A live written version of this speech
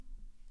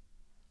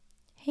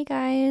Hey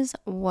guys,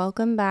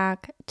 welcome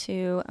back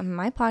to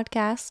my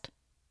podcast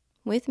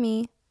with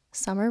me,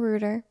 Summer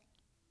Rooter.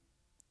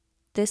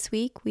 This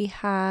week we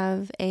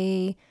have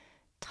a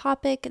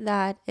topic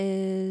that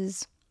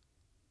is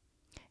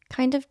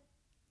kind of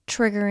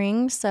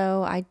triggering,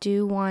 so I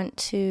do want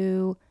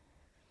to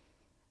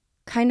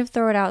kind of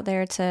throw it out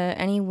there to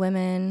any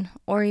women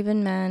or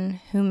even men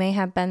who may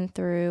have been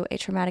through a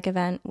traumatic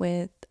event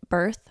with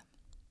birth.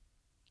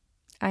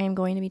 I am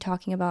going to be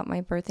talking about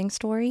my birthing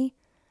story.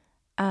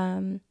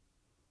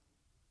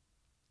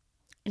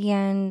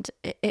 And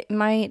it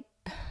might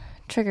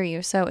trigger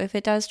you. So if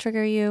it does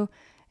trigger you,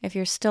 if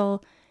you're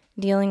still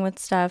dealing with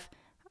stuff,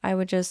 I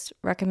would just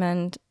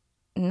recommend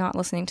not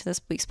listening to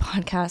this week's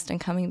podcast and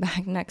coming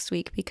back next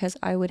week, because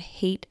I would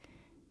hate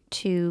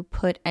to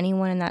put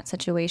anyone in that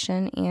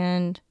situation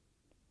and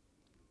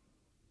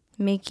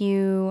make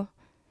you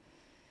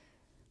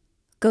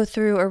go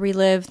through or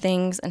relive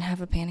things and have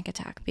a panic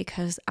attack,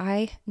 because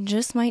I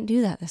just might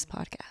do that this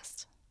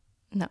podcast.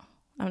 No,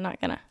 I'm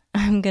not gonna.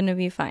 I'm gonna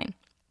be fine.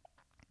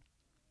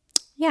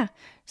 Yeah,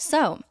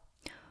 so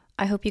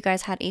I hope you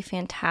guys had a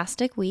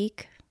fantastic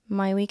week.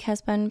 My week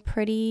has been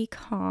pretty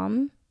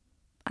calm.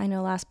 I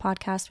know last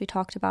podcast we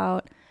talked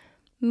about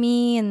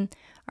me and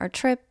our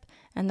trip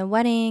and the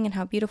wedding and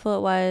how beautiful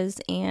it was,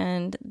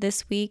 and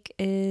this week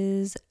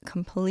is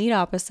complete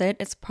opposite.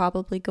 It's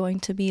probably going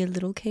to be a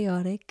little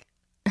chaotic.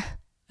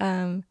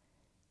 And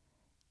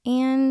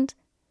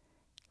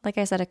like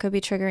I said, it could be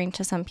triggering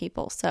to some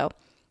people, so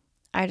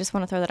I just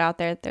want to throw that out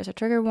there. There's a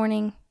trigger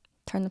warning.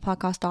 Turn the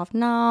podcast off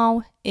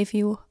now if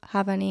you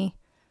have any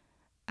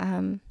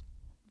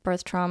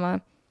birth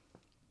trauma.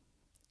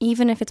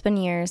 Even if it's been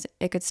years,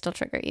 it could still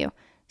trigger you.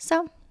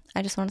 So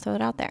I just want to throw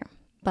that out there.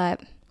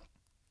 But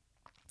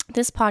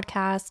this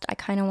podcast, I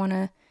kind of want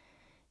to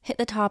hit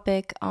the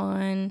topic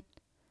on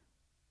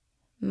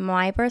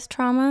my birth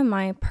trauma,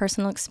 my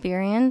personal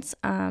experience.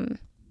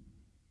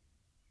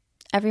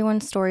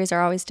 Everyone's stories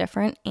are always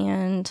different,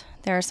 and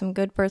there are some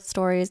good birth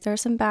stories. There are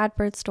some bad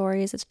birth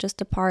stories. It's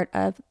just a part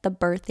of the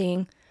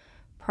birthing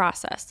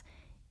process.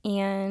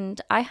 And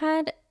I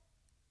had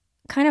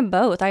kind of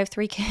both. I have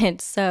 3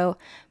 kids. So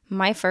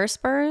my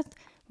first birth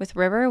with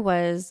River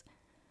was,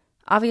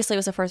 obviously it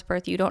was the first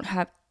birth. You don't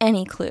have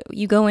any clue.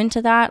 You go into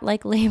that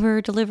like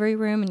labor delivery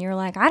room and you're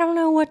like, I don't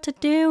know what to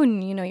do.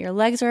 And your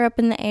legs are up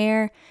in the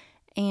air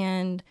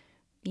and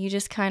you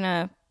just kind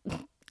of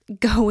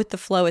go with the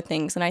flow of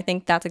things. And I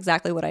think that's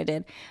exactly what I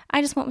did.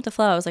 I just went with the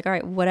flow. I was like, all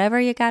right, whatever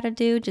you got to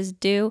do, just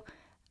do.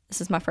 This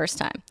is my first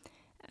time.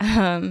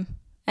 And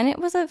it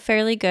was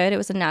it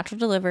was a natural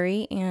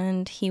delivery,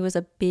 and he was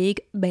a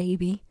big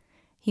baby.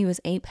 He was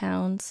 8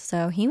 pounds,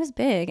 so he was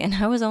big, and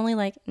I was only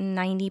like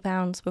 90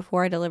 pounds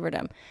before I delivered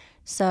him.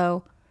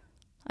 So,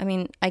 I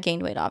mean, I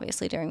gained weight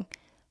obviously during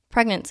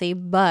pregnancy,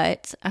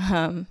 but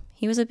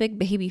he was a big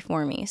baby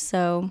for me.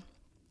 So,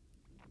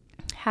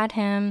 had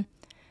him.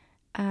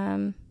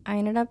 I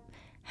ended up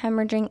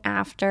hemorrhaging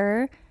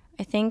after.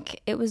 I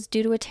think it was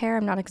due to a tear.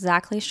 I'm not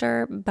exactly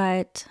sure,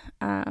 but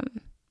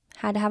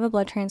had to have a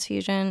blood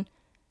transfusion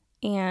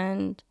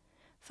and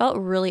felt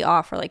really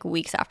off for like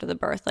weeks after the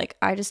birth. Like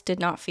I just did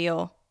not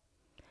feel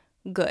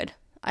good.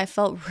 I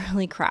felt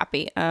really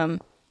crappy.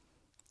 And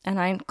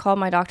I called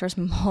my doctors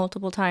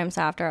multiple times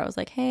after. I was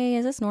like, hey,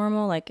 is this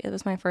normal? Like it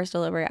was my first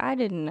delivery. I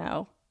didn't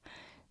know.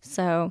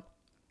 So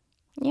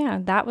yeah,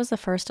 that was the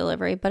first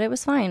delivery, but it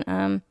was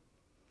fine.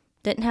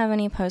 Didn't have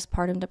any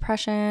postpartum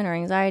depression or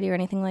anxiety or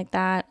anything like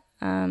that.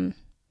 Then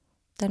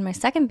my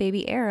second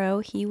baby, Arrow,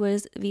 he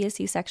was via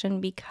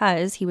C-section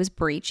because he was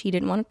breech. He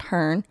didn't want to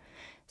turn.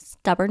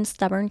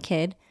 Stubborn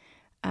kid.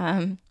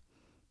 But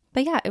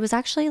yeah, it was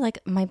actually like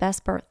my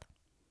best birth.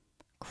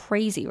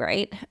 Crazy,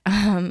 right?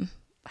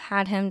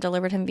 Had him,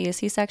 delivered him via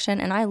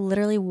C-section, and I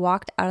literally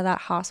walked out of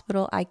that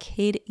hospital, I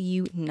kid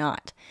you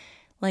not,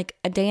 like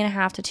a day and a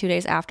half to 2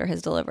 days after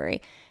his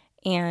delivery.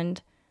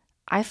 And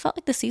I felt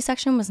like the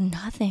C-section was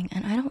nothing.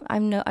 And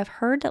I've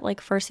heard that like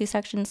first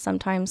C-sections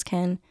sometimes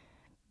can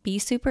be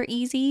super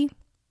easy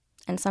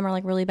and some are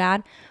like really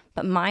bad,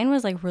 but mine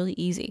was like really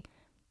easy.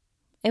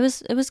 It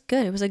was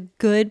good. It was a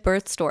good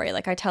birth story.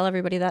 Like I tell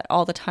everybody that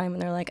all the time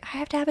and they're like, I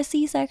have to have a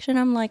C-section.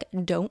 I'm like,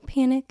 don't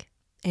panic.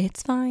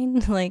 It's fine.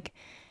 Like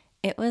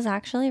it was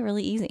actually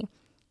really easy.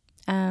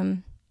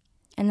 And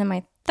then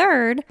my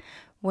third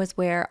was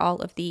where all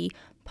of the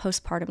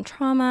postpartum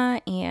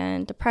trauma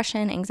and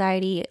depression,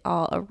 anxiety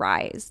all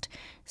arised.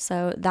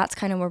 So that's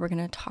kind of what we're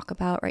going to talk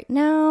about right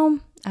now.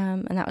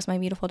 And that was my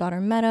beautiful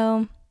daughter,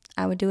 Meadow.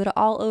 I would do it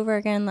all over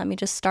again. Let me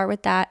just start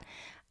with that.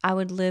 I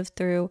would live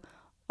through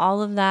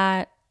all of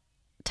that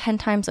 10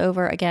 times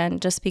over again,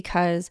 just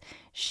because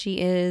she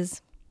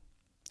is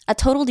a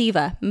total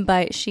diva,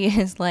 but she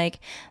is like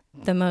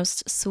the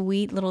most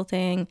sweet little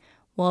thing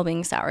while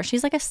being sour.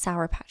 She's like a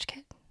Sour Patch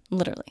Kid,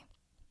 literally.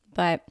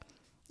 But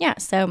yeah,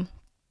 so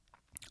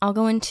I'll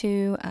go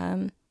into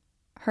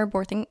her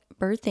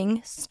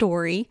birthing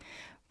story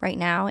right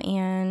now,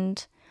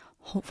 and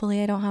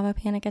hopefully I don't have a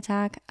panic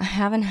attack. I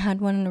haven't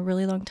had one in a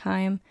really long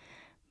time,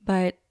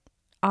 but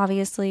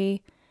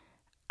obviously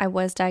I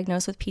was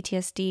diagnosed with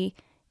PTSD,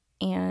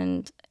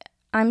 and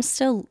I'm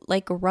still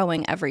like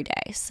growing every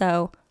day.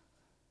 So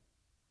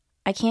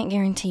I can't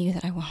guarantee you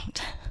that I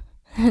won't.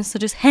 So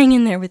just hang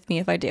in there with me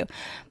if I do.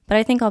 But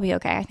I think I'll be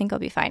okay. I think I'll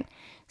be fine.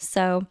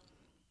 So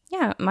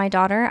yeah, my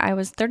daughter, I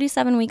was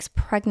 37 weeks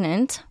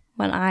pregnant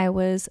when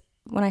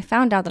I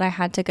found out that I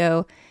had to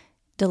go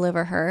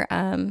deliver her.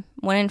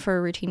 Went in for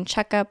a routine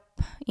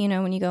checkup. You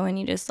know, when you go in,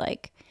 you just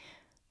like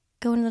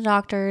go into the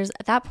doctors.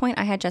 At that point,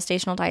 I had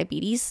gestational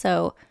diabetes.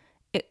 So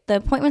the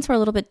appointments were a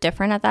little bit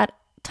different at that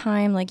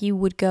time. Like you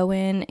would go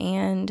in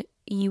and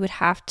you would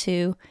have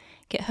to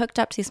get hooked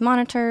up to these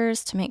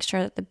monitors to make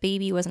sure that the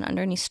baby wasn't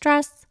under any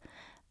stress.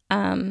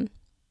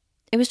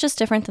 It was just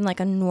different than like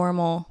a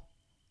normal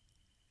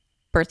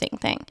birthing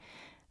thing.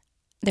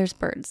 There's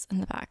birds in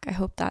the back. I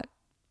hope that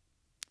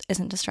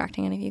isn't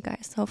distracting any of you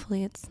guys.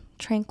 Hopefully it's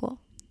tranquil.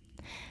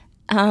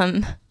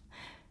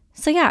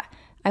 So yeah,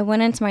 I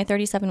went into my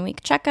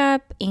 37-week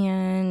checkup,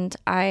 and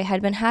I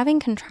had been having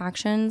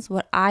contractions,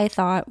 what I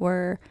thought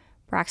were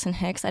Braxton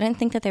Hicks. I didn't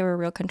think that they were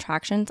real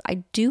contractions.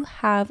 I do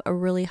have a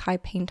really high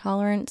pain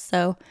tolerance,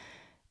 so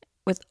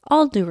with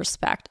all due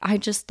respect, I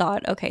just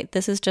thought, okay,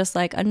 this is just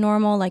like a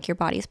normal, like your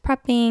body's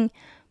prepping.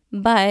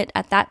 But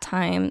at that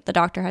time, the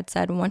doctor had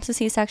said, once a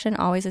C-section,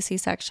 always a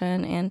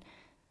C-section, and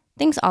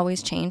things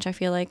always change. I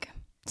feel like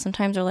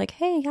sometimes they're like,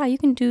 hey, yeah, you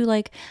can do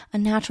like a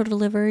natural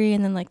delivery,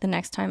 and then like the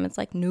next time it's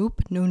like,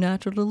 nope, no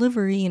natural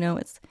delivery, you know,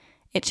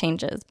 it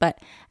changes. But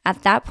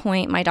at that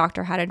point, my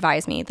doctor had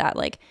advised me that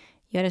like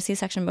you had a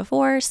C-section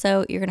before,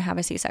 so you're going to have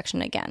a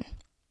C-section again.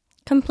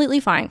 Completely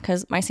fine,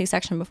 because my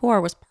C-section before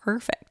was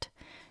perfect.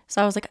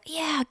 So I was like,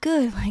 yeah,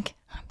 good. Like,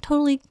 I'm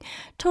totally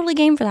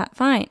game for that.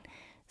 Fine.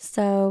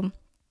 So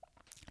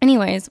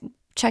anyways,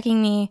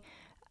 checking me,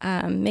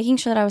 making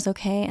sure that I was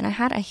okay. And I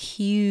had a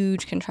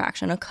huge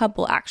contraction, a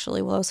couple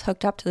actually, while I was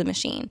hooked up to the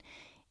machine.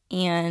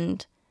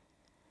 And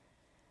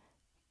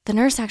the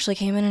nurse actually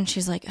came in and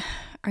she's like,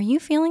 are you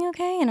feeling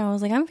okay? And I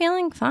was like, I'm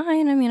feeling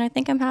fine. I mean, I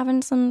think I'm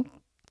having some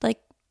like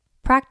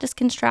practice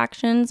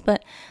contractions,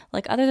 but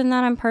like other than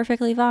that, I'm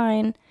perfectly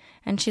fine.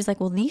 And she's like,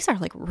 well, these are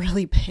like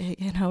really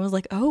big. And I was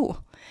like,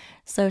 oh.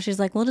 So she's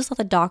like, we'll just let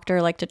the doctor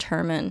like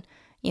determine,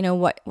 you know,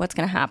 what's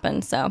going to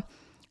happen. So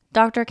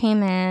doctor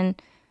came in.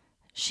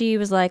 She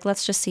was like,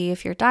 let's just see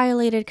if you're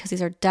dilated, because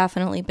these are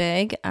definitely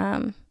big.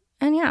 And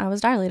yeah, I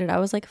was dilated. I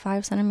was like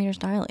 5 centimeters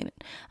dilated.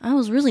 I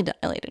was really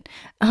dilated.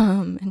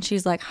 And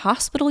she's like,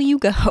 hospital you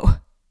go.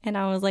 And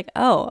I was like,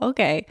 oh,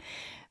 okay.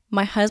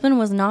 My husband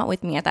was not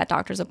with me at that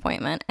doctor's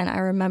appointment. And I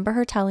remember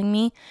her telling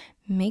me,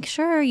 make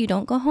sure you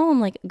don't go home,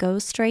 like go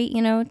straight,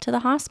 you know, to the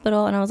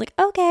hospital. And I was like,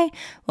 okay.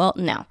 Well,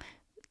 no.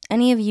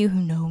 Any of you who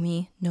know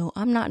me know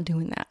I'm not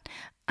doing that.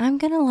 I'm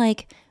going to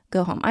like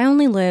go home. I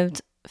only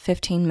lived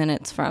 15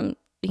 minutes from,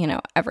 you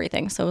know,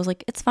 everything. So it was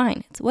like, it's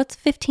fine. What's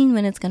 15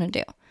 minutes going to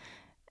do?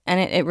 And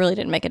it really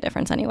didn't make a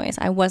difference anyways.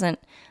 I wasn't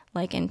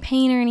like in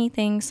pain or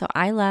anything. So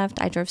I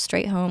left. I drove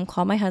straight home,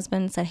 called my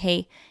husband, said,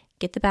 hey,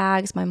 get the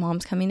bags. My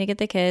mom's coming to get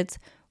the kids.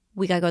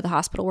 We got to go to the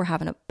hospital. We're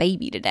having a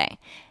baby today.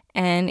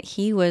 And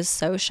he was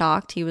so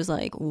shocked. He was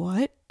like,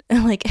 what? And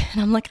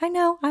I'm like, I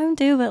know, I'm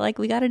due, but like,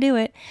 we got to do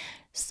it.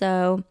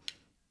 So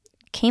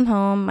came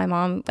home. My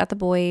mom got the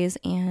boys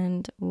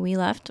and we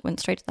went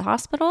straight to the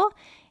hospital,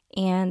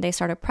 and they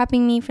started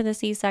prepping me for the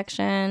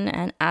C-section.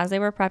 And as they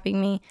were prepping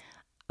me,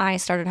 I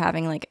started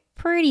having like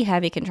pretty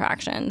heavy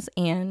contractions,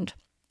 and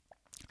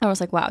I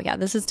was like, wow, yeah,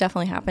 this is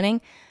definitely happening.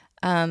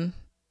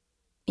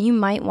 You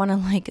might want to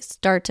like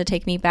start to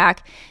take me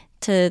back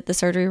to the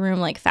surgery room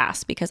like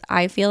fast, because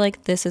I feel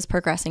like this is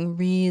progressing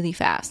really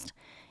fast.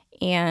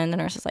 And the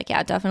nurse is like,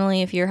 yeah,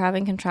 definitely, if you're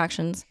having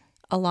contractions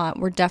a lot,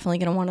 we're definitely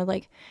going to want to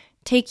like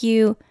take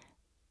you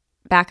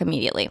back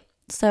immediately.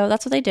 So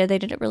that's what they did. They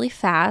did it really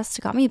fast,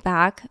 got me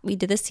back. We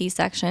did the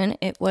C-section.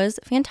 It was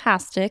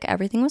fantastic.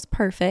 Everything was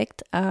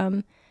perfect.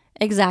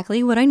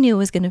 Exactly what I knew it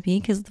was going to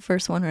be, because the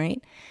first one,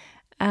 right?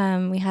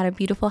 We had a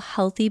beautiful,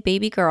 healthy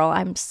baby girl.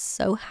 I'm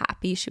so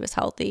happy she was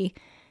healthy.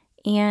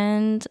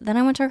 And then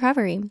I went to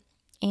recovery,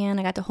 and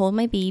I got to hold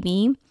my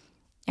baby.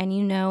 And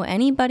you know,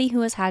 anybody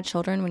who has had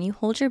children, when you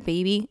hold your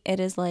baby, it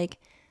is like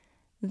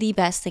the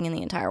best thing in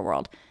the entire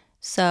world.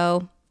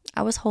 So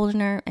I was holding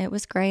her. It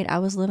was great. I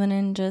was living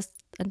in just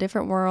a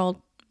different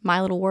world,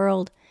 my little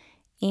world.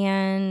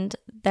 And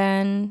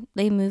then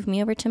they moved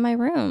me over to my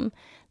room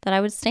that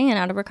I would stay in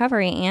out of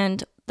recovery.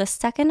 And the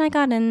second I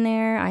got in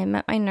there, I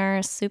met my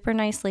nurse, super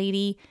nice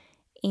lady.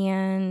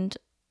 And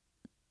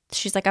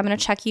she's like, I'm going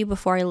to check you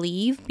before I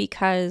leave,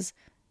 because,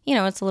 you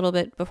know, it's a little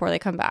bit before they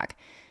come back.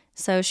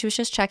 So she was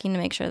just checking to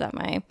make sure that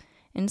my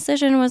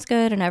incision was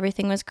good and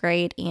everything was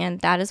great. And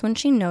that is when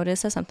she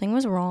noticed that something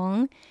was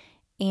wrong.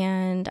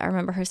 And I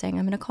remember her saying,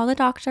 I'm going to call the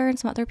doctor and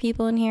some other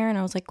people in here. And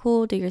I was like,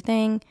 cool, do your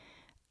thing.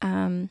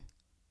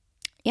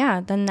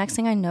 Yeah, the next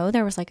thing I know,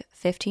 there was like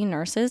 15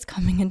 nurses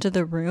coming into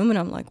the room. And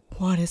I'm like,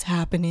 what is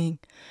happening?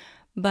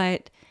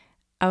 But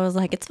I was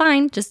like, it's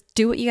fine. Just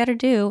do what you got to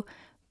do.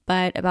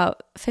 But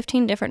about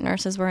 15 different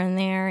nurses were in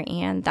there.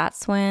 And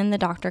that's when the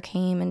doctor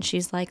came, and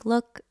she's like,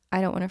 look,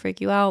 I don't want to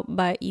freak you out,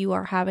 but you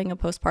are having a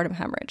postpartum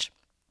hemorrhage.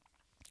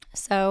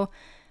 So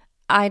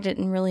I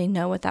didn't really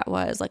know what that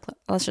was. Like,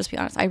 let's just be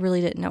honest. I really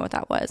didn't know what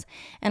that was.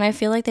 And I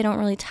feel like they don't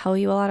really tell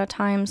you a lot of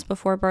times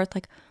before birth,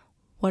 like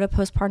what a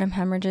postpartum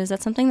hemorrhage is.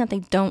 That's something that they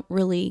don't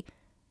really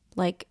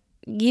like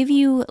give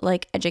you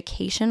like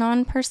education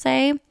on per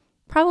se,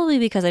 probably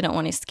because I don't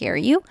want to scare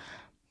you,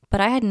 but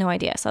I had no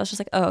idea. So I was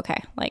just like, oh,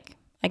 okay. Like,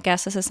 I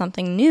guess this is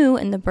something new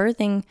in my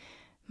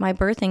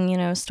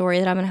birthing, story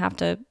that I'm going to have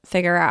to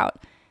figure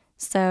out.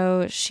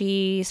 So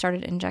she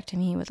started injecting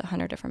me with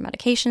 100 different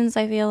medications,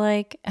 I feel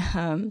like.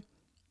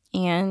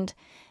 And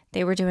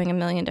they were doing a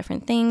million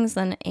different things.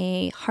 Then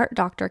a heart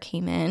doctor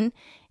came in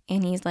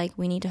and he's like,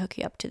 we need to hook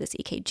you up to this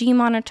EKG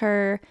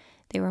monitor.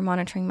 They were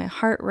monitoring my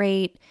heart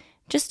rate,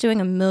 just doing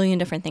a million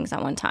different things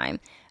at one time.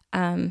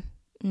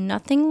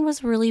 Nothing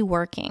was really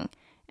working.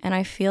 And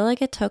I feel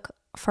like it took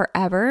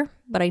forever,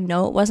 but I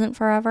know it wasn't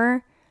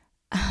forever,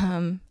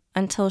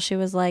 until she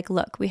was like,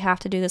 look, we have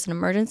to do this an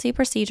emergency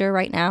procedure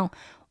right now,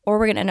 or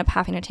we're going to end up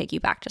having to take you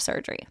back to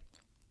surgery.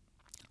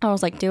 I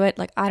was like, do it.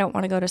 Like, I don't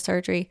want to go to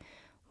surgery.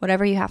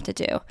 Whatever you have to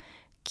do.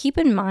 Keep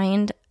in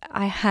mind,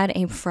 I had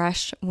a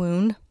fresh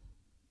wound.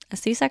 A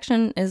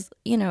C-section is,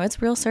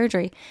 it's real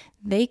surgery.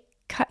 They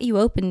cut you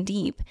open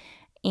deep.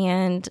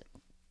 And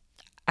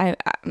I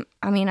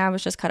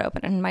was just cut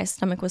open and my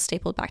stomach was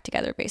stapled back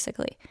together,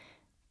 basically,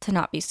 to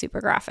not be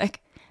super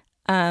graphic.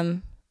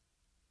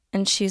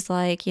 And she's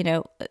like,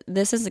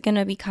 this is going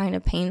to be kind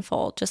of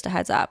painful, just a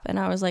heads up. And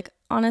I was like,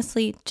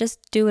 honestly,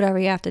 just do whatever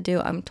you have to do.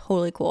 I'm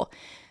totally cool.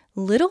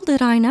 Little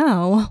did I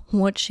know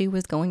what she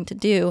was going to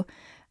do.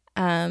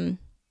 To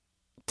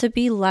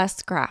be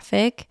less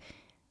graphic,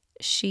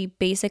 she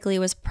basically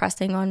was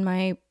pressing on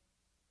my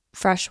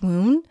fresh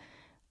wound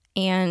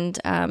and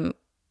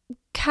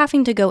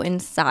having to go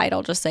inside,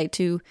 I'll just say,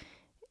 to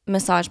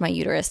massage my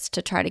uterus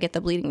to try to get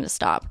the bleeding to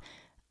stop.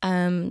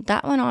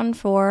 That went on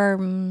for,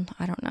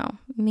 I don't know,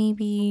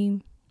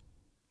 maybe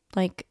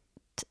like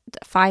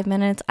 5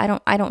 minutes. I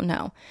don't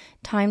know.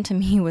 Time to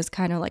me was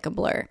kind of like a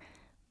blur.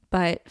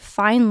 But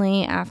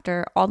finally,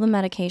 after all the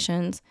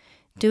medications,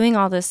 doing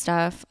all this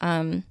stuff,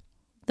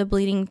 the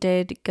bleeding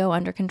did go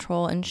under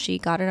control and she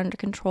got it under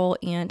control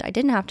and I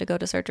didn't have to go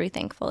to surgery,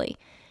 thankfully.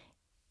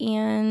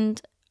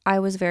 And I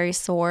was very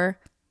sore.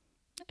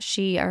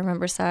 She, I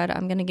remember, said,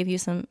 I'm going to give you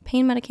some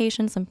pain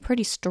medication, some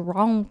pretty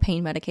strong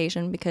pain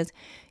medication because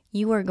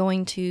you are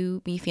going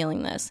to be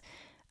feeling this.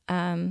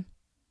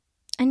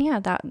 And yeah,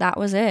 that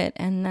was it.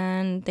 And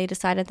then they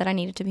decided that I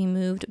needed to be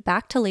moved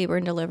back to labor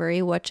and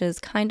delivery, which is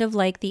kind of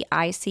like the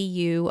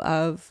ICU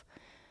of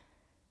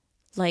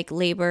like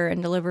labor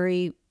and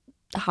delivery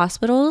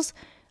hospitals,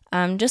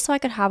 just so I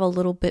could have a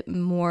little bit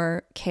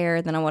more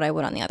care than what I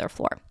would on the other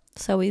floor.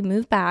 So we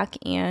moved back,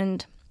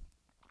 and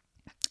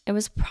it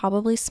was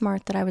probably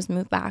smart that I was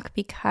moved back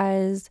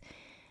because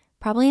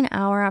probably an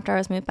hour after I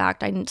was moved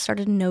back, I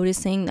started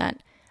noticing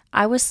that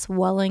I was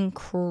swelling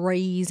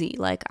crazy.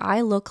 Like,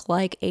 I look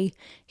like a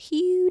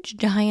huge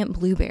giant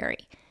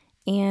blueberry.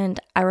 And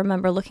I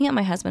remember looking at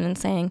my husband and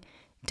saying,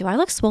 do I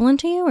look swollen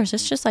to you? Or is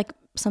this just like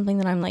something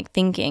that I'm like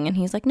thinking? And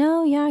he's like,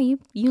 no, yeah, you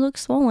look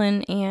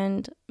swollen.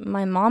 And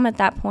my mom at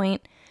that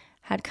point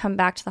had come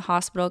back to the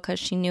hospital because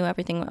she knew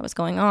everything that was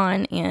going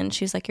on. And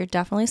she's like, you're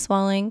definitely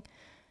swelling.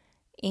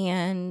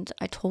 And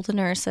I told the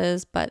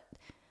nurses, but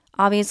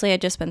obviously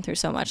I'd just been through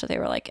so much that they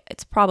were like,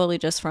 it's probably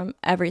just from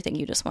everything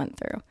you just went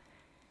through.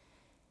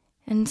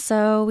 And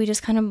so we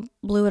just kind of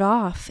blew it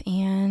off.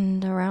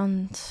 And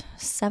around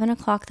 7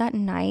 o'clock that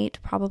night,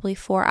 probably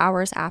 4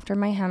 hours after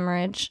my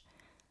hemorrhage,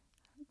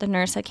 the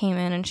nurse that came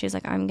in and she's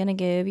like, I'm going to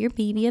give your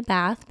baby a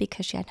bath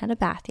because she hadn't had a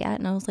bath yet.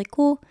 And I was like,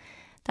 cool,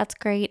 that's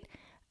great.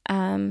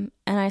 And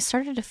I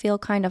started to feel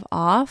kind of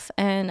off.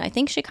 And I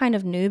think she kind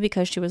of knew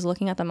because she was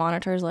looking at the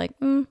monitors like,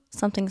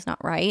 something's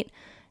not right.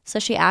 So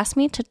she asked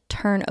me to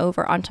turn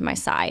over onto my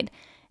side.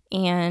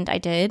 And I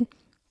did.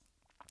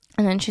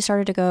 And then she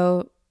started to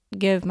go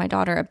give my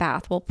daughter a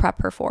bath. We'll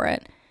prep her for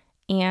it.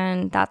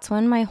 And that's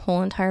when my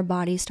whole entire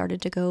body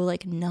started to go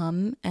like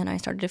numb. And I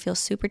started to feel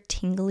super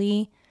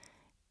tingly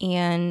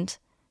and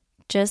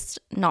just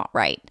not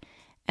right.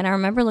 And I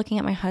remember looking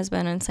at my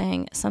husband and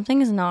saying,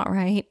 something is not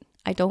right.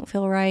 I don't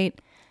feel right.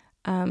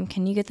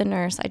 Can you get the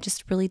nurse? I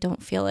just really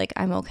don't feel like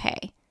I'm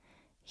okay.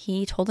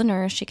 He told the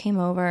nurse, she came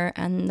over,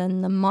 and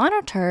then the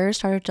monitor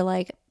started to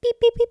like beep,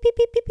 beep, beep, beep,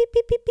 beep, beep, beep,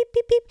 beep, beep, beep,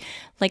 beep, beep,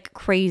 like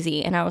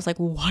crazy. And I was like,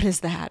 what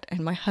is that? And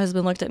my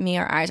husband looked at me,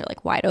 our eyes are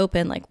like wide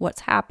open, like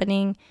what's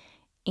happening?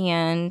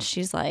 And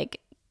she's like,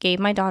 gave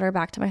my daughter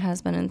back to my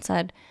husband and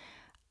said,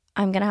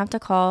 I'm going to have to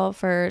call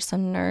for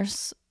some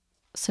nurses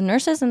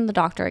and the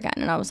doctor again.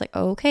 And I was like,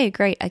 okay,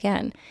 great,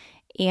 again.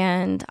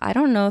 And I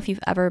don't know if you've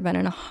ever been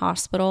in a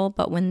hospital,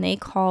 but when they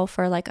call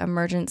for like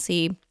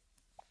emergency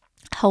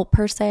help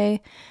per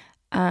se,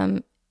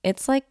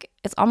 it's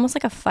almost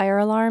like a fire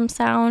alarm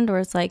sound, or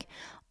it's like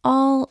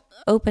all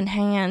open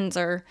hands,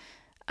 or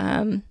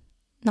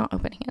not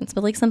open hands,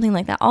 but like something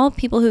like that. All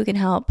people who can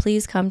help,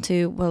 please come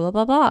to blah, blah,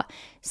 blah, blah.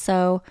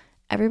 So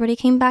everybody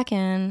came back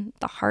in.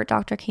 The heart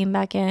doctor came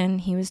back in.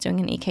 He was doing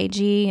an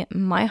EKG.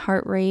 My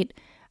heart rate,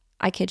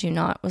 I kid you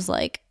not, was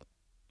like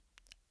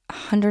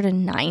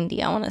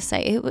 190, I want to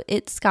say.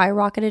 It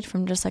skyrocketed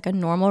from just like a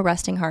normal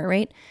resting heart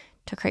rate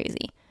to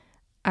crazy.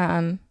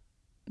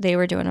 They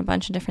were doing a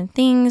bunch of different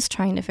things,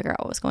 trying to figure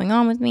out what was going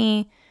on with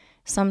me.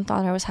 Some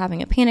thought I was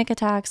having a panic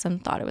attack. Some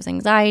thought it was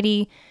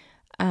anxiety.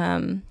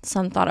 Some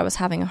thought I was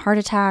having a heart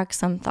attack.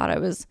 Some thought I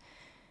was,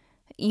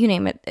 you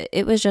name it.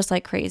 It was just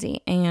like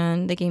crazy.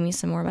 And they gave me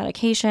some more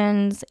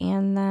medications.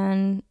 And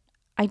then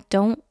I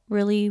don't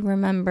really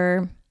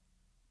remember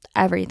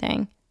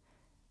everything.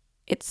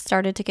 It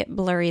started to get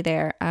blurry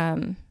there.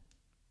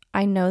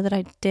 I know that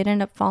I did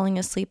end up falling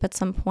asleep at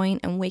some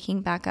point and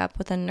waking back up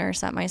with a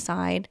nurse at my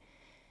side.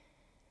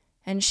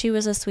 And she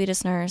was the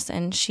sweetest nurse.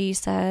 And she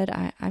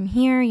said, I'm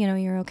here.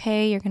 You're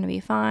okay. You're going to be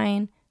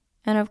fine.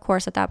 And of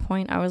course, at that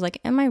point, I was like,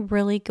 am I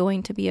really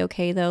going to be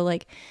okay though?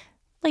 Like,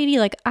 lady,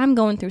 like I'm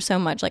going through so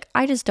much. Like,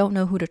 I just don't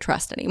know who to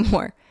trust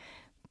anymore.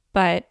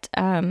 But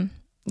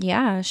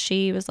yeah,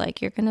 she was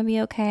like, you're going to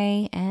be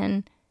okay.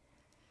 And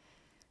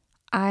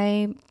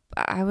I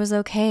was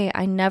okay.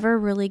 I never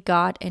really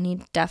got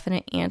any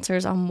definite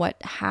answers on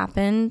what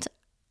happened.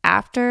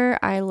 After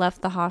I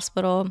left the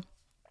hospital,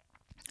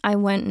 I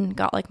went and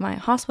got like my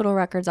hospital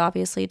records,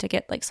 obviously, to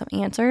get like some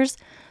answers.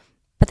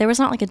 But there was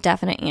not like a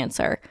definite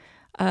answer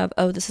of,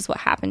 oh, this is what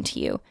happened to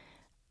you.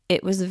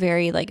 It was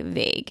very like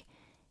vague.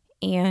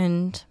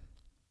 And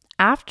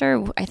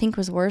after, I think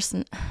was worse.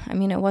 It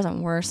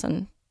wasn't worse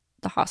than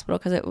the hospital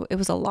because it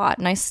was a lot.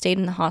 And I stayed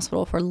in the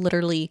hospital for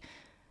literally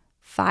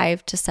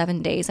 5 to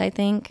 7 days, I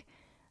think,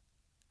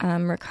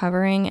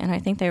 recovering. And I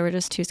think they were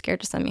just too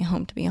scared to send me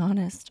home, to be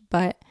honest.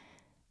 But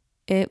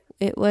it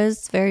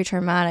was very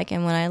traumatic.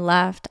 And when I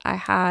left, I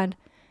had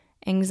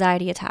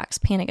anxiety attacks,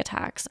 panic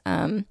attacks.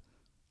 I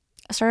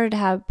started to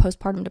have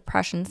postpartum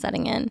depression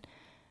setting in,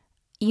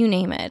 you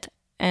name it.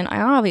 And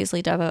I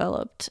obviously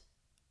developed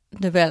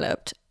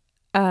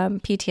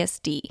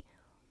PTSD.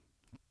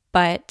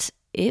 But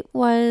it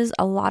was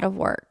a lot of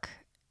work.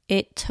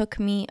 It took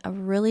me a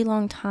really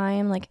long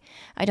time. Like,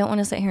 I don't want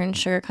to sit here and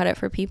sugarcoat it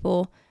for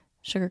people.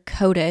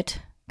 Sugarcoat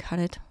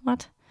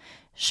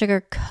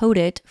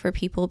it for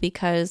people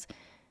because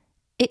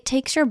it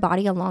takes your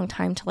body a long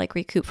time to like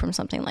recoup from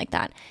something like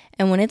that.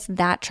 And when it's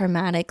that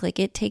traumatic, like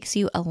it takes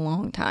you a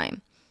long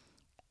time.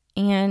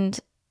 And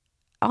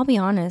I'll be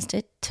honest,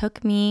 it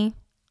took me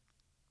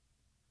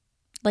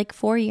like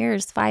 4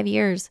 years, 5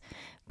 years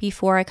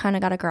before I kind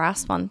of got a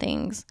grasp on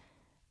things.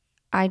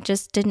 I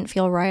just didn't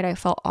feel right. I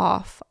felt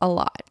off a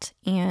lot.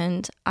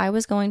 And I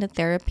was going to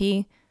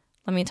therapy.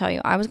 Let me tell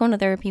you, I was going to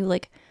therapy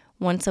like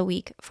once a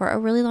week for a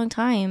really long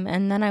time.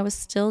 And then I was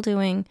still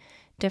doing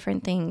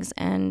different things.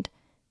 And,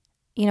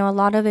 a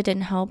lot of it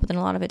didn't help, but then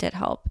a lot of it did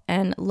help.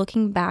 And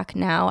looking back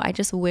now, I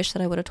just wish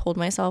that I would have told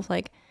myself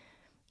like,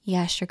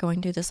 yes, you're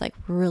going through this like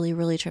really,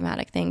 really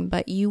traumatic thing,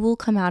 but you will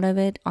come out of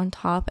it on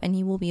top and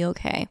you will be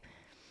okay.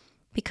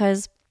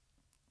 Because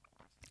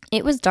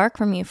it was dark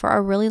for me for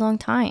a really long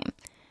time.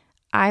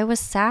 I was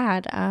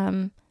sad.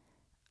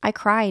 I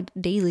cried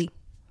daily.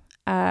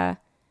 I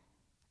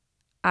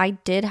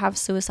did have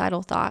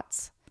suicidal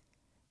thoughts.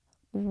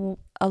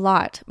 A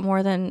lot,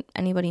 more than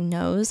anybody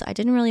knows. I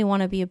didn't really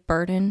want to be a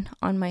burden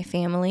on my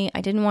family.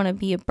 I didn't want to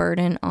be a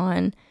burden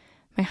on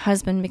my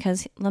husband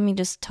because let me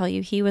just tell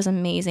you, he was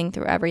amazing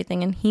through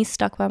everything and he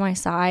stuck by my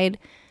side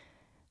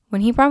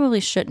when he probably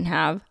shouldn't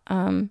have.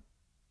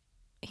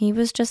 He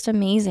was just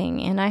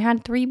amazing and I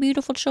had 3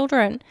 beautiful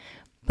children.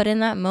 But in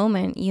that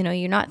moment,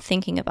 you're not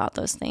thinking about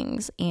those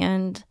things.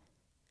 And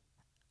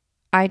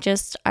I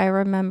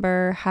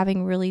remember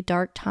having really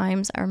dark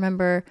times. I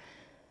remember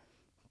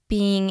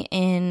being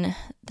in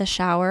the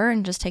shower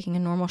and just taking a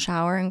normal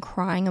shower and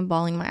crying and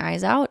bawling my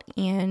eyes out.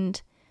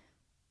 And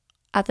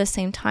at the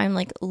same time,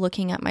 like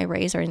looking at my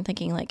razor and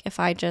thinking like, if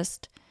I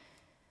just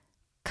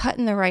cut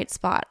in the right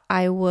spot,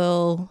 I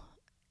will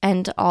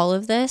end all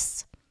of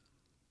this,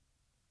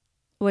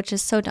 which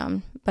is so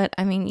dumb. But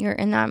you're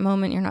in that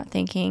moment, you're not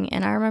thinking.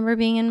 And I remember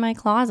being in my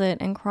closet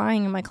and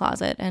crying in my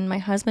closet and my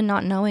husband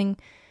not knowing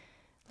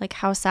like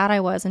how sad I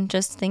was and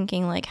just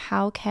thinking like,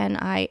 how can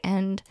I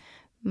end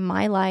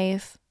my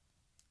life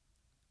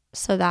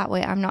so that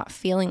way I'm not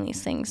feeling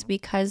these things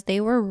because they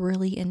were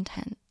really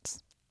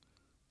intense.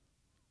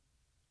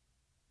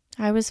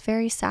 I was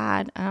very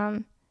sad.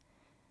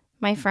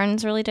 My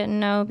friends really didn't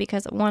know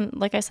because one,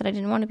 like I said, I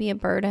didn't want to be a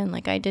burden.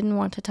 Like I didn't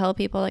want to tell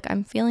people like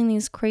I'm feeling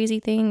these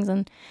crazy things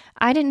and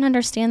I didn't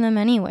understand them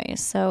anyways.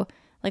 So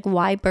like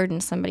why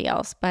burden somebody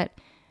else? But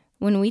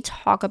when we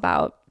talk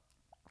about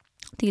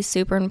these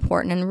super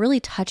important and really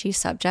touchy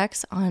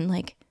subjects on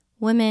like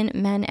women,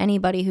 men,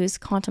 anybody who's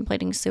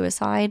contemplating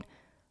suicide,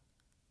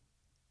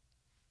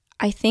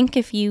 I think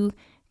if you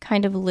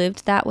kind of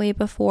lived that way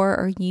before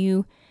or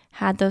you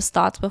had those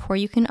thoughts before,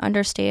 you can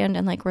understand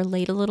and like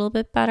relate a little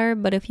bit better.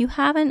 But if you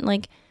haven't,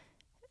 like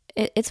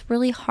it's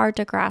really hard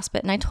to grasp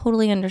it. And I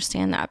totally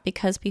understand that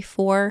because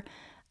before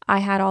I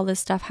had all this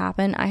stuff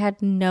happen, I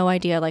had no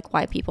idea like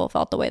why people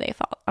felt the way they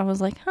felt. I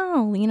was like,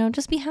 oh,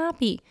 just be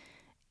happy.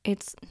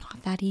 It's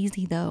not that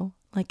easy though.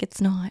 Like,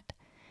 it's not.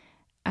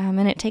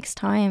 And it takes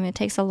time. It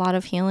takes a lot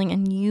of healing,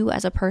 and you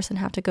as a person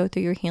have to go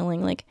through your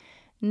healing. Like,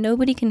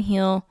 nobody can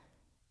heal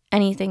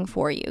anything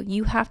for you.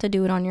 You have to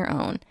do it on your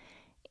own.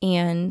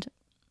 And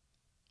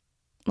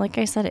like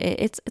I said,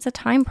 it's a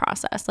time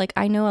process. Like,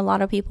 I know a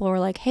lot of people are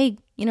like, hey,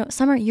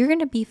 Summer, you're going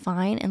to be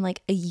fine in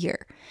like a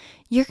year.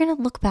 You're going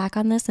to look back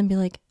on this and be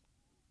like,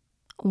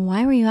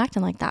 why were you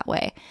acting like that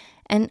way?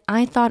 And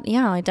I thought,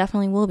 yeah, I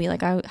definitely will be.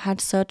 Like, I had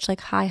such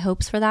like high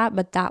hopes for that,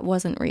 but that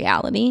wasn't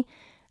reality.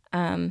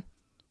 Not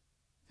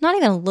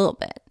even a little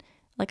bit.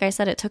 Like I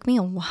said, it took me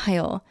a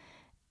while.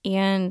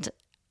 And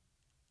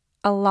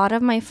a lot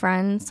of my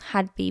friends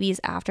had babies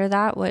after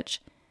that,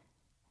 which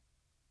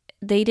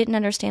they didn't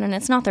understand, and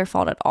it's not their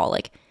fault at all.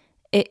 Like,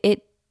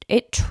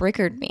 it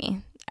triggered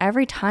me.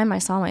 Every time I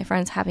saw my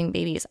friends having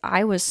babies,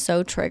 I was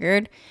so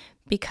triggered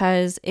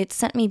because it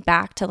sent me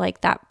back to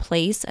like that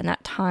place and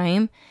that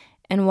time.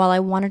 And while I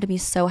wanted to be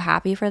so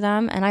happy for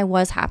them, and I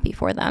was happy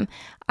for them,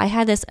 I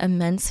had this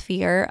immense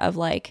fear of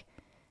like,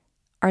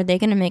 are they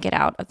going to make it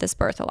out of this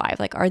birth alive?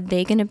 Like, are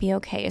they going to be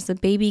okay? Is the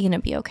baby going to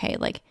be okay?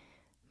 Like,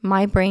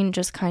 my brain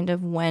just kind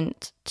of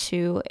went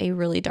to a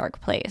really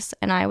dark place,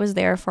 and I was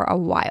there for a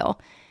while,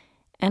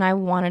 and I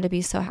wanted to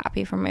be so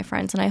happy for my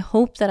friends. And I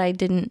hope that I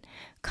didn't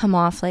come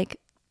off like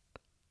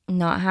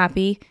not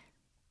happy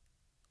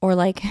or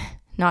like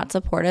not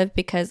supportive,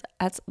 because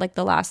that's like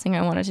the last thing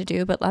I wanted to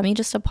do. But let me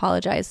just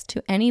apologize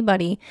to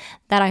anybody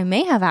that I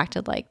may have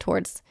acted like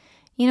towards,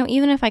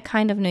 even if I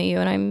kind of knew you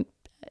and I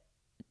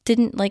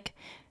didn't like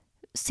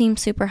seem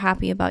super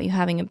happy about you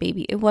having a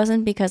baby. It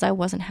wasn't because I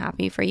wasn't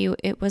happy for you.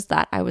 It was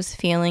that I was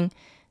feeling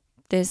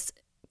this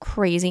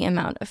crazy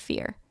amount of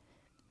fear.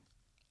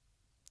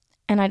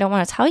 And I don't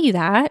want to tell you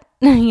that,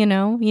 you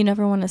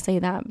never want to say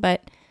that,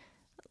 but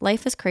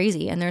life is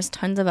crazy and there's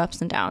tons of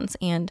ups and downs.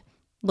 And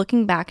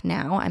looking back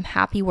now, I'm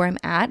happy where I'm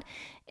at.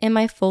 Am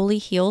I fully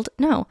healed?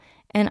 No.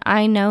 And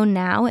I know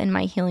now in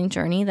my healing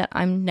journey that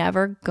I'm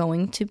never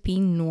going to be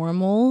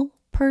normal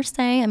per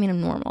se. I mean,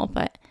 I'm normal,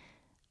 but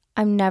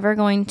I'm never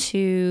going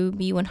to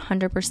be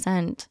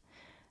 100%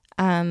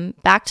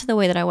 back to the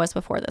way that I was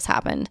before this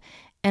happened.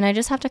 And I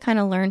just have to kind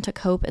of learn to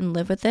cope and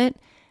live with it.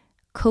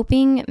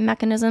 Coping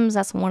mechanisms,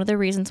 that's one of the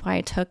reasons why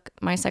I took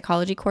my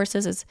psychology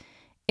courses, is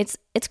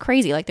it's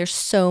crazy. Like, there's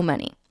so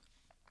many.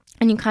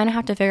 And you kind of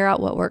have to figure out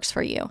what works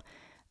for you.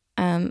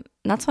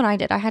 That's what I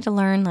did. I had to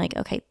learn like,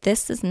 okay,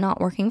 this is not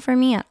working for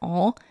me at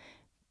all,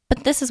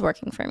 but this is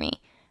working for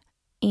me.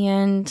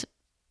 And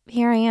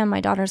here I am.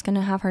 My daughter's going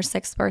to have her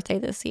 6th birthday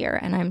this year,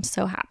 and I'm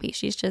so happy.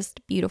 She's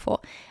just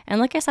beautiful. And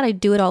like I said, I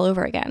do it all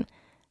over again.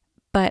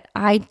 But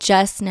I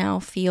just now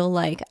feel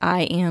like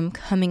I am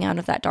coming out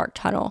of that dark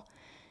tunnel.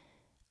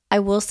 I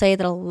will say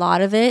that a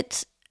lot of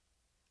it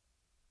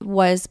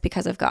was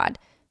because of God.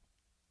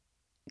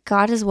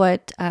 God is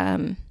what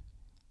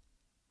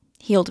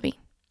healed me.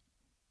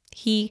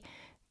 He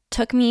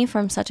took me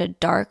from such a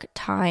dark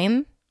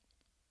time.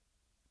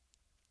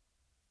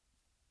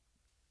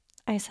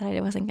 I said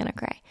I wasn't going to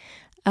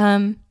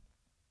cry.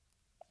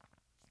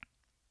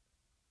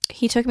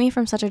 He took me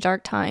from such a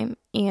dark time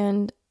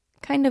and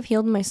kind of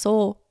healed my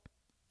soul.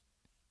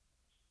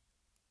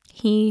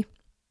 He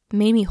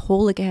made me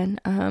whole again.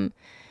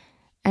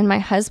 And my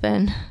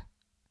husband,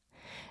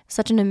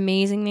 such an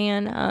amazing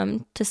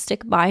man, to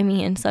stick by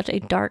me in such a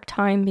dark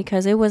time,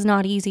 because it was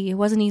not easy. It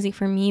wasn't easy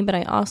for me, but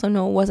I also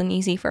know it wasn't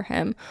easy for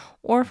him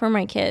or for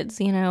my kids.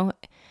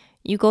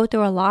 You go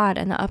through a lot,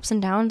 and the ups and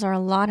downs are a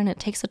lot, and it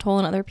takes a toll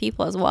on other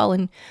people as well.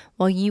 And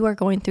while you are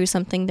going through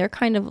something, they're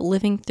kind of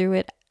living through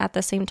it at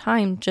the same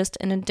time, just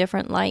in a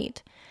different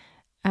light.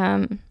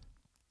 I'm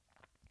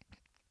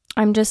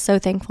just so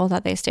thankful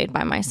that they stayed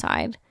by my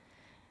side.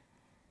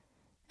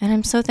 And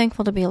I'm so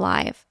thankful to be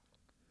alive.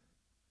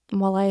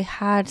 While I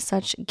had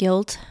such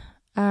guilt,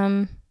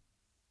 not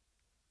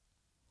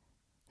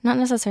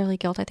necessarily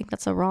guilt, I think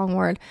that's the wrong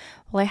word.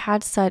 While I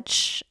had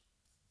such,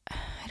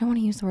 I don't want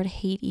to use the word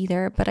hate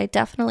either, but I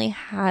definitely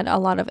had a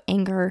lot of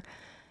anger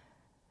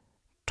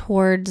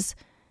towards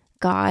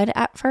God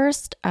at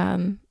first.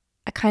 I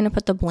kind of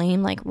put the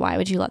blame, like, why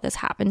would you let this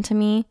happen to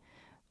me?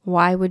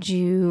 Why would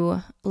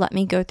you let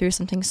me go through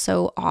something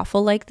so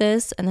awful like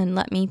this and then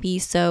let me be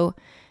so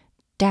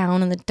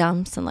down in the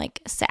dumps and like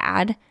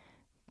sad?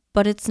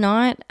 But it's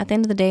not. At the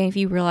end of the day, if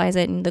you realize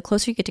it, and the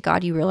closer you get to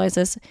God, you realize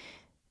this,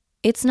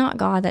 it's not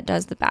God that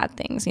does the bad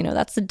things.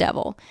 That's the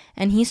devil.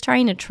 And he's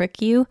trying to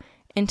trick you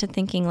into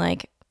thinking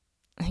like,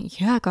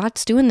 yeah,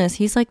 God's doing this.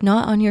 He's like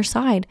not on your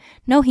side.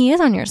 No, he is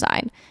on your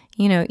side.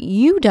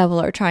 You devil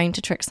are trying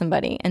to trick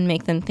somebody and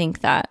make them think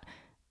that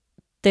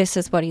this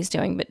is what he's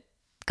doing. But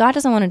God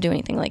doesn't want to do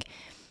anything. Like,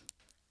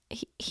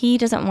 he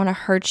doesn't want to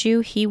hurt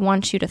you. He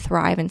wants you to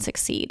thrive and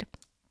succeed.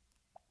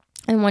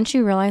 And once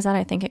you realize that,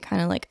 I think it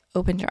kind of like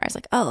opens your eyes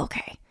like, oh,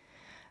 okay.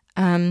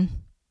 I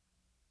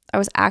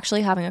was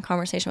actually having a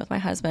conversation with my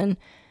husband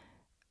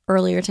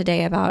earlier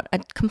today about a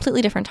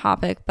completely different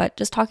topic, but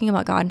just talking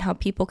about God and how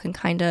people can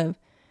kind of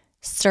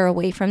stir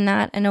away from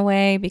that in a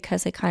way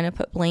because they kind of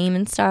put blame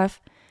and stuff.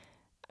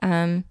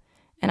 And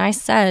And I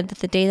said that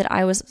the day that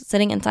I was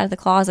sitting inside the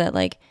closet,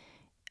 like,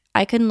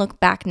 I can look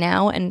back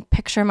now and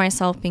picture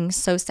myself being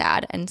so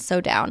sad and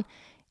so down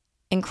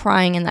and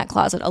crying in that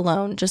closet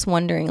alone, just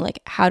wondering, like,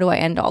 how do I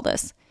end all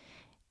this?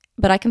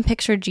 But I can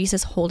picture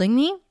Jesus holding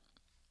me,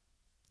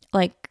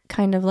 like,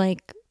 kind of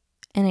like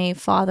in a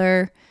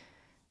father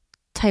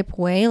type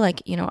way,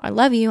 like, I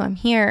love you, I'm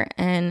here,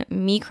 and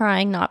me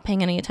crying, not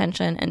paying any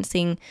attention, and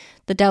seeing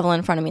the devil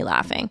in front of me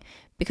laughing.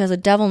 Because the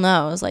devil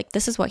knows, like,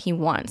 this is what he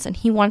wants, and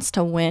he wants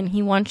to win.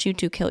 He wants you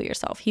to kill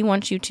yourself. He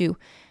wants you to,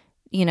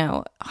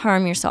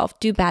 harm yourself,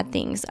 do bad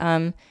things.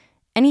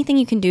 Anything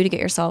you can do to get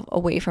yourself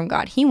away from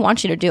God, he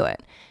wants you to do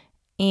it.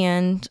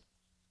 And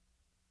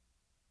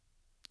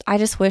I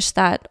just wish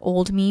that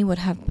old me would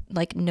have,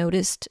 like,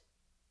 noticed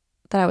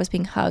that I was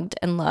being hugged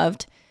and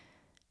loved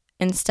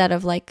instead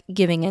of, like,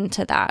 giving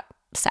into that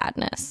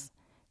sadness.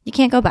 You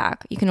can't go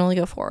back. You can only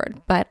go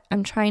forward. But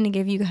I'm trying to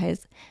give you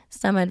guys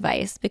some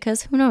advice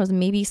because who knows,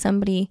 maybe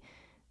somebody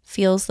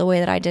feels the way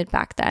that I did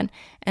back then.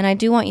 And I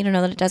do want you to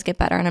know that it does get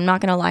better. And I'm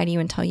not going to lie to you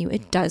and tell you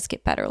it does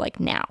get better, like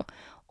now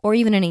or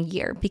even in a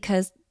year,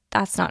 because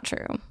that's not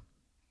true.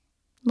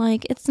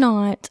 Like, it's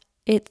not.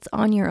 It's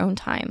on your own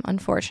time,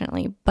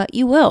 unfortunately. But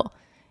you will.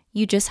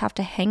 You just have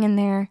to hang in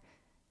there,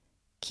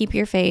 keep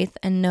your faith,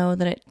 and know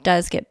that it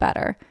does get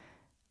better.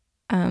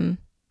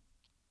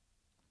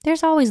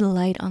 There's always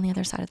light on the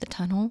other side of the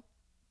tunnel.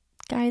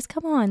 Guys,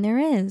 come on, there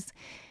is.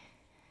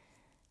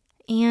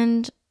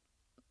 And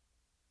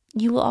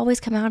you will always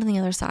come out on the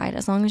other side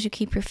as long as you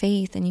keep your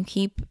faith and you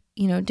keep,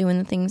 doing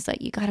the things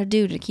that you got to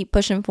do to keep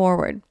pushing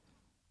forward.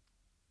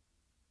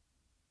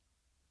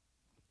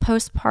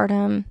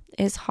 Postpartum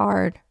is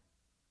hard.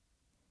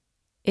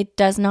 It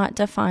does not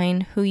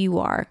define who you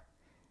are,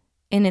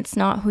 and it's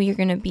not who you're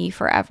going to be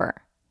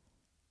forever.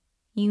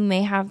 You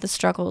may have the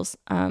struggles,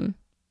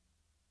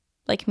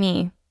 like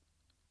me,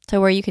 to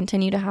where you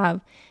continue to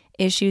have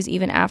issues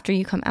even after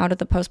you come out of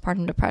the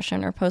postpartum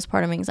depression or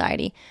postpartum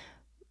anxiety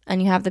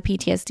and you have the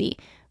PTSD.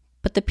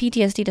 But the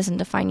PTSD doesn't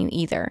define you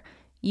either.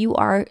 You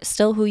are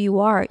still who you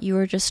are. You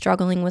are just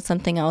struggling with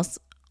something else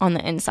on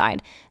the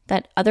inside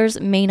that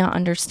others may not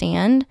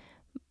understand,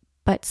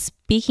 but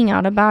speaking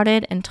out about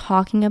it and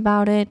talking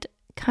about it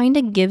kind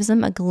of gives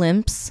them a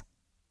glimpse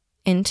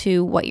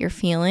into what you're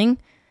feeling.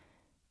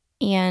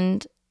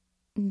 And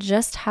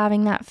just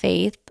having that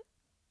faith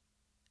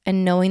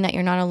and knowing that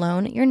you're not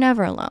alone, you're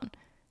never alone.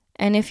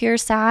 And if you're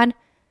sad,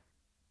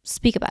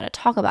 speak about it,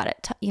 talk about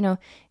it,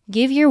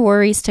 give your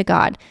worries to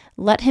God.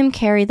 Let him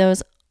carry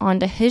those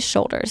onto his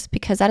shoulders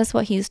because that is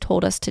what he's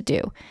told us to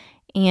do.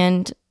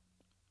 And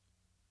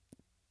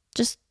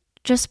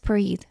just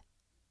breathe.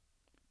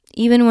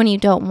 Even when you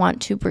don't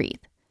want to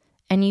breathe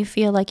and you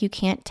feel like you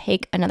can't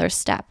take another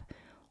step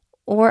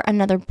or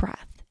another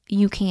breath,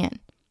 you can.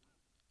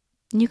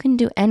 You can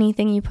do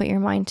anything you put your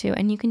mind to,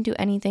 and you can do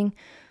anything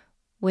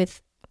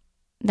with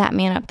that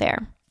man up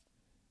there.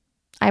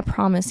 I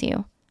promise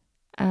you.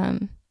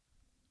 That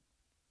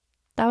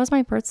was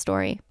my birth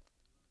story.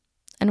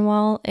 And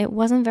while it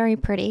wasn't very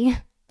pretty,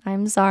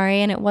 I'm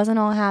sorry, and it wasn't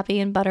all happy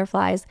and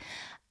butterflies,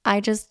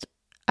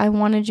 I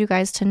wanted you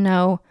guys to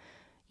know,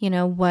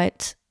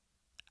 what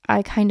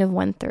I kind of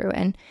went through.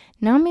 And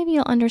now maybe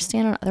you'll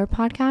understand on other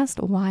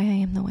podcasts why I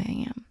am the way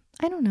I am.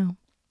 I don't know.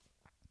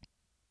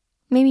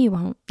 Maybe you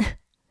won't.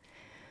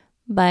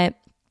 But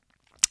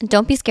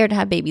don't be scared to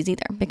have babies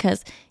either,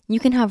 because you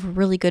can have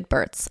really good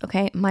births,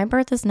 okay? My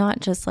birth is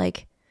not just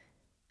like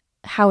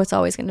how it's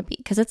always going to be,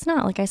 because it's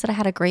not. Like I said, I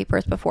had a great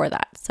birth before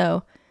that.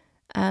 So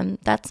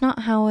that's not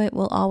how it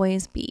will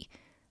always be.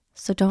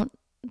 So don't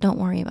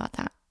worry about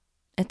that.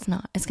 It's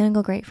not. It's going to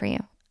go great for you.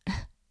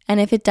 And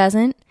if it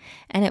doesn't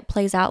and it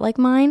plays out like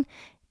mine,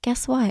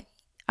 guess what?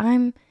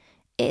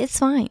 It's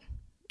fine.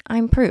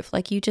 I'm proof.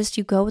 Like you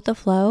go with the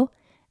flow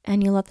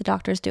and you let the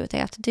doctors do what they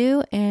have to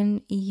do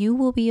and you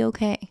will be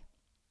okay.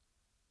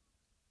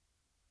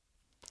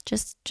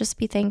 Just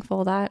be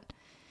thankful that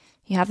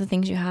you have the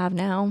things you have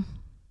now.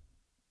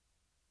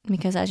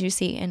 Because as you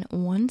see, in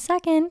 1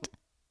 second,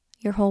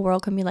 your whole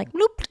world can be like,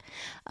 bloop,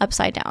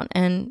 upside down.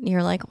 And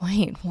you're like,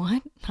 wait,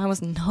 what? I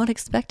was not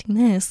expecting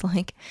this.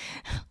 Like,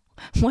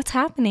 what's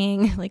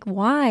happening? Like,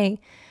 why?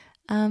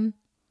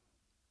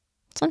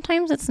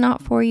 Sometimes it's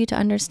not for you to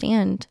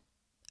understand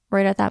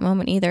right at that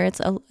moment either. It's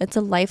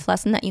a life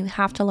lesson that you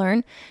have to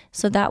learn,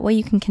 so that way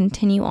you can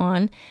continue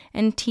on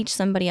and teach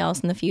somebody else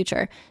in the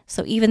future.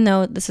 So even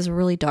though this is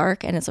really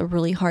dark and it's a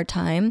really hard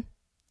time,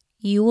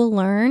 you will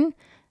learn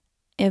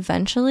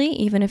eventually,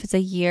 even if it's a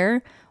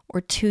year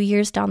or 2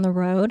 years down the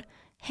road,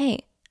 hey,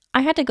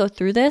 I had to go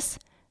through this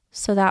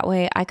so that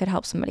way I could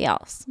help somebody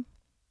else.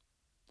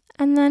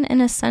 And then in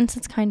a sense,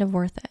 it's kind of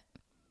worth it.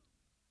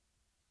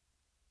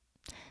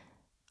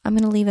 I'm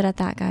going to leave it at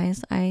that,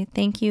 guys. I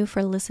thank you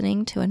for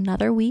listening to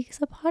another week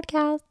of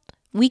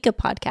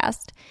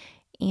podcast.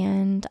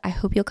 And I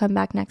hope you'll come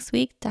back next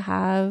week to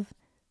have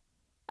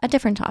a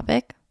different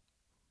topic.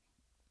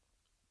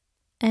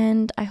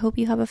 And I hope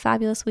you have a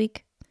fabulous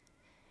week.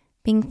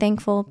 Being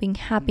thankful, being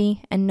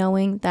happy, and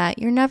knowing that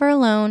you're never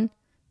alone.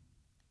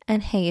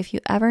 And hey, if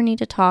you ever need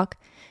to talk,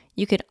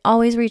 You can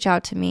always reach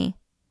out to me.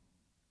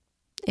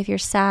 If you're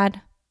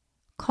sad,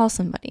 call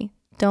somebody.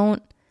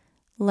 Don't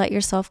let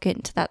yourself get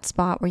into that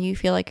spot where you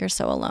feel like you're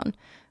so alone.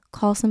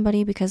 Call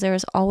somebody, because there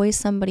is always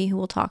somebody who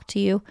will talk to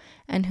you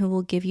and who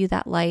will give you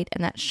that light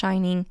and that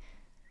shining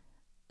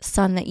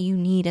sun that you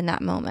need in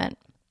that moment.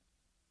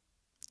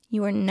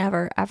 You are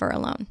never, ever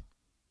alone.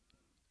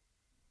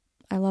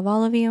 I love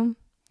all of you.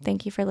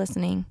 Thank you for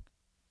listening.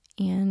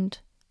 And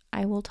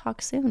I will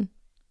talk soon.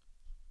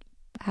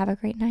 Have a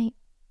great night,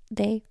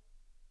 day,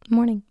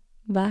 morning.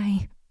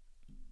 Bye.